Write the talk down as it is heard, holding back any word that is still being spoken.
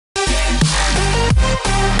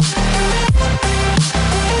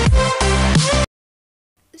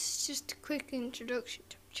quick introduction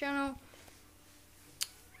to my channel.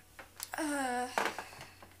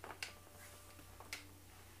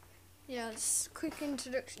 Just a quick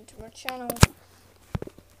introduction to my channel.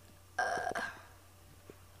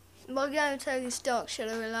 By going to this dark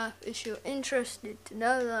shadowy life, if you're interested to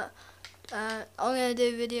know that, I'm going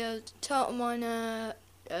to do videos, title mine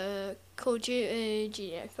Call of Duty,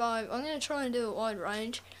 GTA 5. I'm going to try and do a wide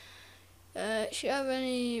range. If you have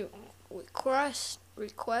any requests,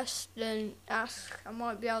 then ask. I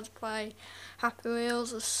might be able to play Happy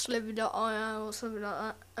Wheels or Sliver.io or something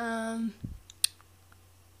like that.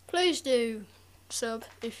 Please do sub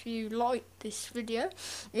if you like this video,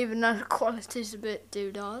 even though the quality is a bit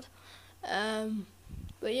doodad.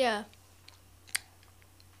 But yeah,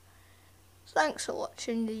 thanks for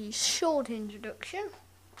watching the short introduction.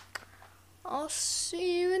 I'll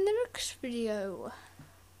see you in the next video.